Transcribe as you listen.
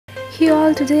Hey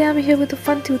all, today I'm here with a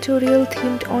fun tutorial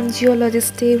themed on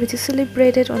Geologist Day, which is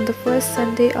celebrated on the first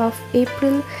Sunday of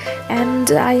April, and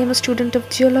I am a student of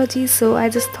geology, so I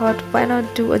just thought why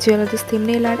not do a geologist themed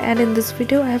nail art. And in this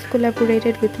video I have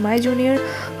collaborated with my junior,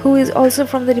 who is also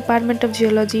from the Department of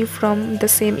Geology from the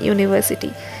same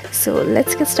university. So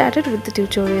let's get started with the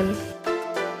tutorial.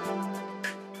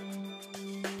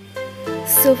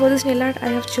 So for this nail art I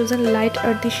have chosen light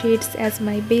earthy shades as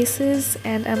my bases,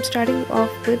 and I'm starting off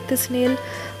with this nail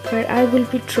where I will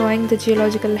be drawing the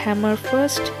geological hammer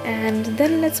first, and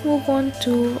then let's move on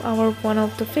to our one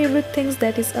of the favorite things,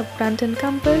 that is a Brunton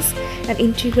compass, an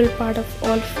integral part of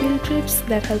all field trips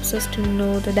that helps us to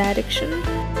know the direction.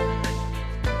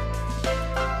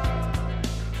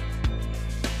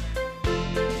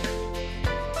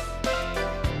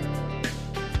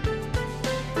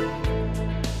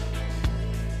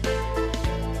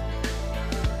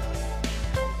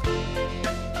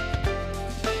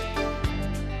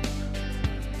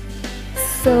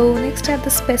 So next are the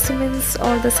specimens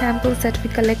or the samples that we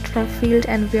collect from field,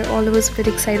 and we are always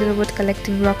very excited about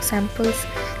collecting rock samples.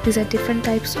 These are different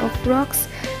types of rocks,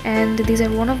 and these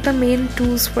are one of the main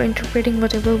tools for interpreting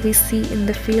whatever we see in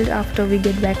the field after we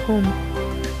get back home.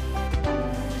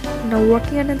 Now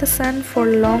working under the sun for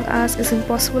long hours is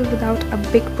impossible without a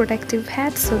big protective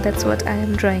hat, so that's what I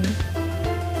am drawing.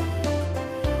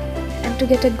 To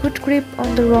get a good grip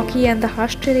on the rocky and the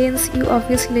harsh terrains, you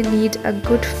obviously need a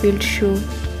good field shoe.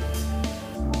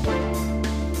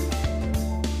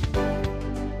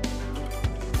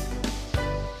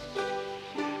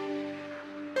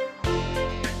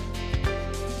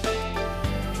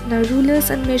 Now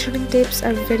rulers and measuring tapes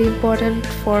are very important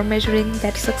for measuring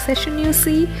that succession you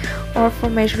see, or for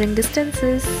measuring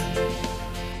distances.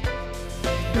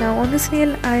 Now on this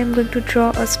nail I am going to draw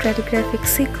a stratigraphic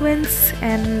sequence,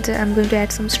 and I'm going to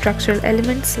add some structural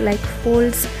elements like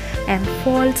folds and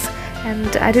faults,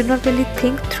 and I did not really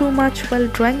think through much while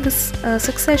drawing this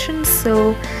succession,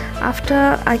 so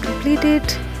after I complete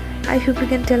it, I hope you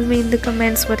can tell me in the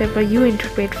comments whatever you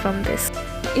interpret from this,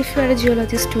 if you are a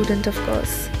geology student of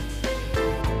course.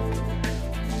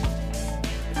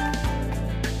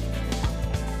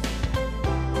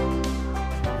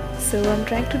 So I'm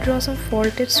trying to draw some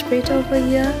faulted straight over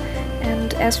here,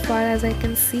 and as far as I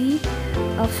can see,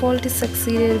 a fault is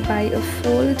succeeded by a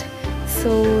fold,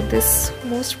 so this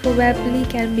most probably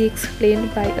can be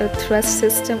explained by a thrust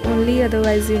system only,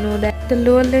 otherwise you know that the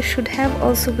lower layer should have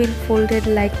also been folded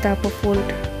like the upper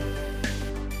fold.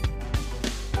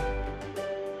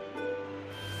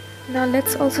 Now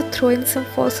let's also throw in some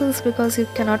fossils, because you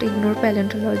cannot ignore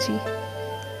paleontology.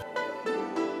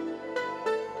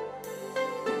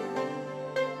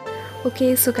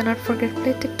 Okay, so cannot forget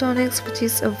plate tectonics, which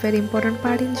is a very important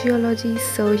part in geology.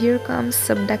 So here comes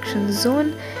subduction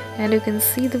zone, and you can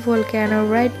see the volcano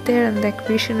right there and the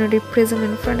accretionary prism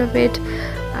in front of it.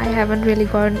 I haven't really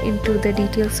gone into the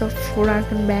details of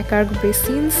forearc and backarc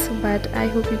basins, but I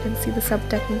hope you can see the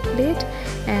subducting plate,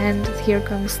 and here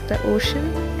comes the ocean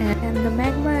and the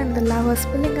magma and the lava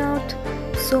spilling out,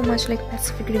 so much like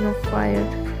Pacific Ring of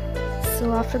Fire.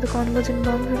 So after the convergent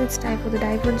boundary, it's time for the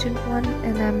divergent one,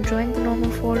 and I'm drawing the normal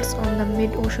faults on the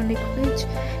mid-oceanic ridge.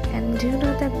 And do you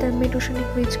know that the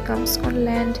mid-oceanic ridge comes on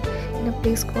land in a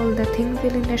place called the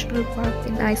Thingvellir National Park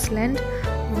in Iceland,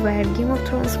 where Game of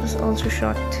Thrones was also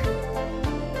shot.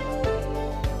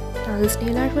 Now this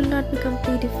nail art will not be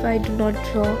complete if I do not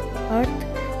draw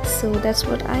Earth, so that's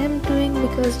what I am doing,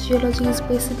 because geology is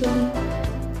basically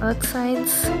earth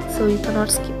science, so you cannot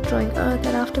skip drawing earth.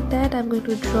 And after that I'm going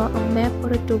to draw a map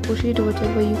or a topo sheet or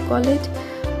whatever you call it.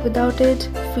 Without it,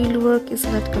 field work is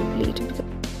not complete.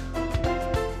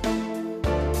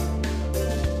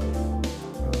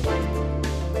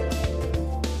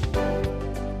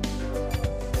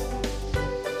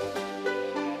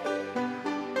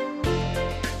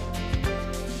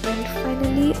 And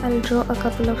finally I'll draw a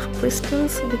couple of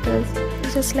crystals, because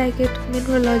just like it,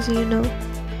 mineralogy, you know.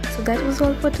 So that was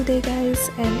all for today guys,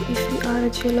 and if you are a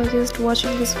geologist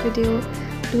watching this video,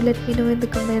 do let me know in the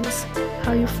comments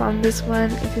how you found this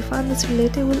one, if you found this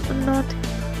relatable or not,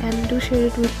 and do share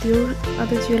it with your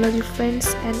other geology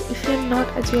friends. And if you're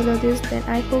not a geologist, then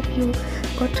I hope you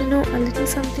got to know a little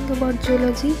something about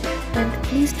geology, and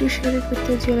please do share it with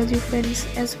your geology friends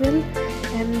as well,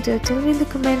 and tell me in the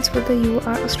comments whether you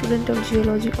are a student of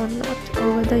geology or not,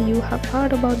 or whether you have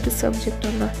heard about this subject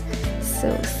or not.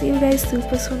 So see you guys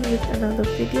super soon with another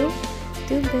video.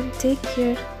 Till then, take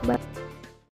care. Bye.